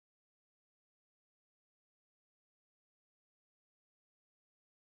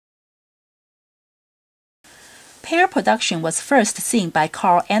pair production was first seen by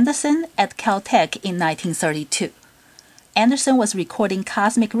Carl Anderson at Caltech in 1932. Anderson was recording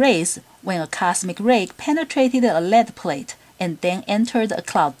cosmic rays when a cosmic ray penetrated a lead plate and then entered a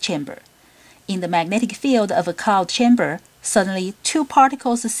cloud chamber. In the magnetic field of a cloud chamber, suddenly two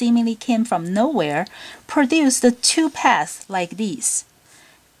particles seemingly came from nowhere, produced two paths like these.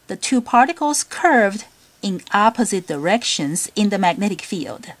 The two particles curved in opposite directions in the magnetic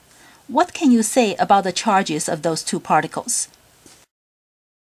field. What can you say about the charges of those two particles?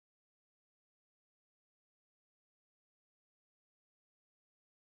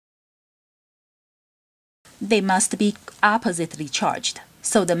 They must be oppositely charged,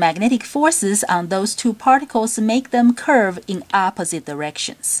 so the magnetic forces on those two particles make them curve in opposite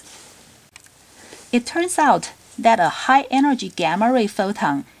directions. It turns out that a high-energy gamma-ray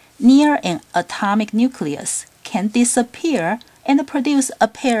photon near an atomic nucleus can disappear and produce a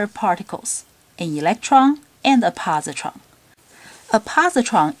pair of particles, an electron and a positron. A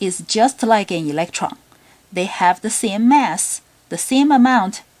positron is just like an electron. They have the same mass, the same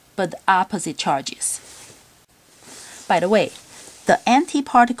amount, but opposite charges. By the way, the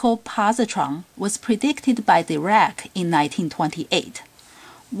antiparticle positron was predicted by Dirac in 1928.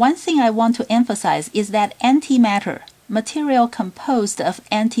 One thing I want to emphasize is that antimatter, material composed of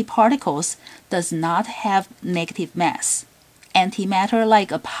antiparticles, does not have negative mass. Antimatter, like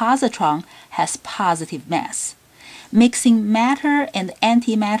a positron, has positive mass. Mixing matter and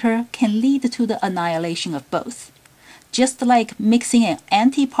antimatter can lead to the annihilation of both. Just like mixing an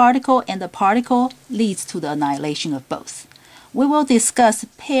antiparticle and a particle leads to the annihilation of both. We will discuss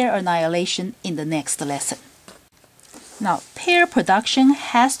pair annihilation in the next lesson. Now, pair production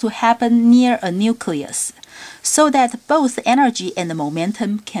has to happen near a nucleus so that both energy and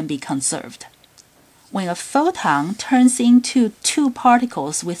momentum can be conserved. When a photon turns into two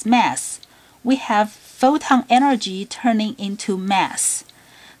particles with mass, we have photon energy turning into mass.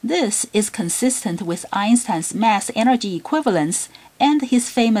 This is consistent with Einstein's mass-energy equivalence and his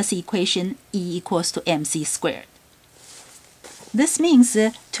famous equation E equals to mc squared. This means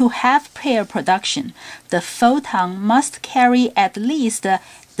to have pair production, the photon must carry at least the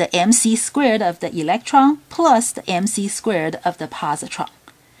mc squared of the electron plus the mc squared of the positron.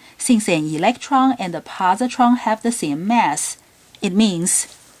 Since an electron and a positron have the same mass, it means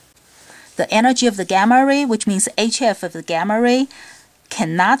the energy of the gamma ray, which means HF of the gamma ray,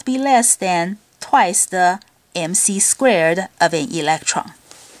 cannot be less than twice the mc squared of an electron.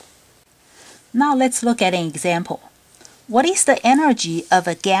 Now let's look at an example. What is the energy of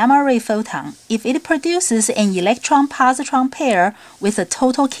a gamma-ray photon if it produces an electron-positron pair with a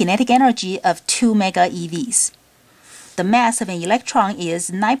total kinetic energy of 2 MeV? The mass of an electron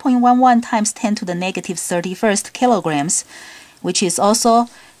is 9.11 times 10 to the negative 31st kilograms, which is also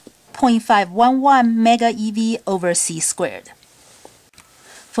 0.511 MeV over c squared.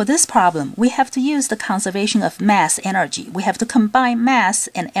 For this problem, we have to use the conservation of mass energy. We have to combine mass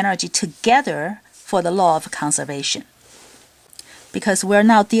and energy together for the law of conservation. Because we're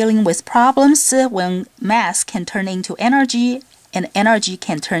now dealing with problems when mass can turn into energy and energy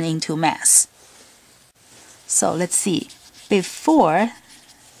can turn into mass. So let's see. Before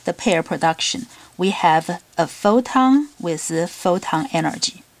the pair production, we have a photon with photon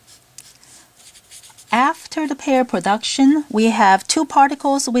energy. After the pair production, we have two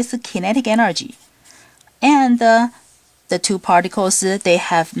particles with kinetic energy. And the two particles, they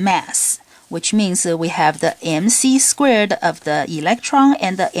have mass, which means we have the mc squared of the electron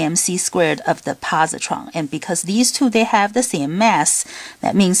and the mc squared of the positron. And because these two, they have the same mass,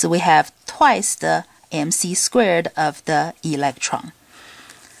 that means we have twice the mc squared of the electron.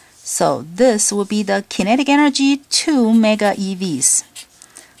 So this will be the kinetic energy, 2 MeV,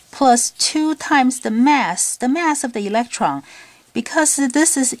 plus 2 times the mass of the electron. Because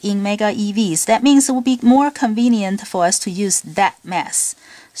this is in MeV, that means it will be more convenient for us to use that mass.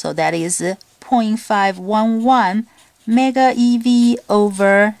 So that is 0.511 MeV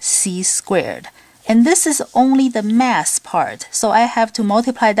over c squared. And this is only the mass part. So I have to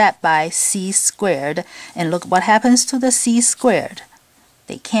multiply that by c squared. And look what happens to the c squared.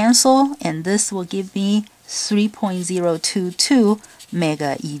 They cancel, and this will give me 3.022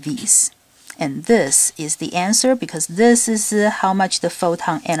 MeV. And this is the answer because this is how much the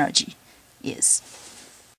photon energy is.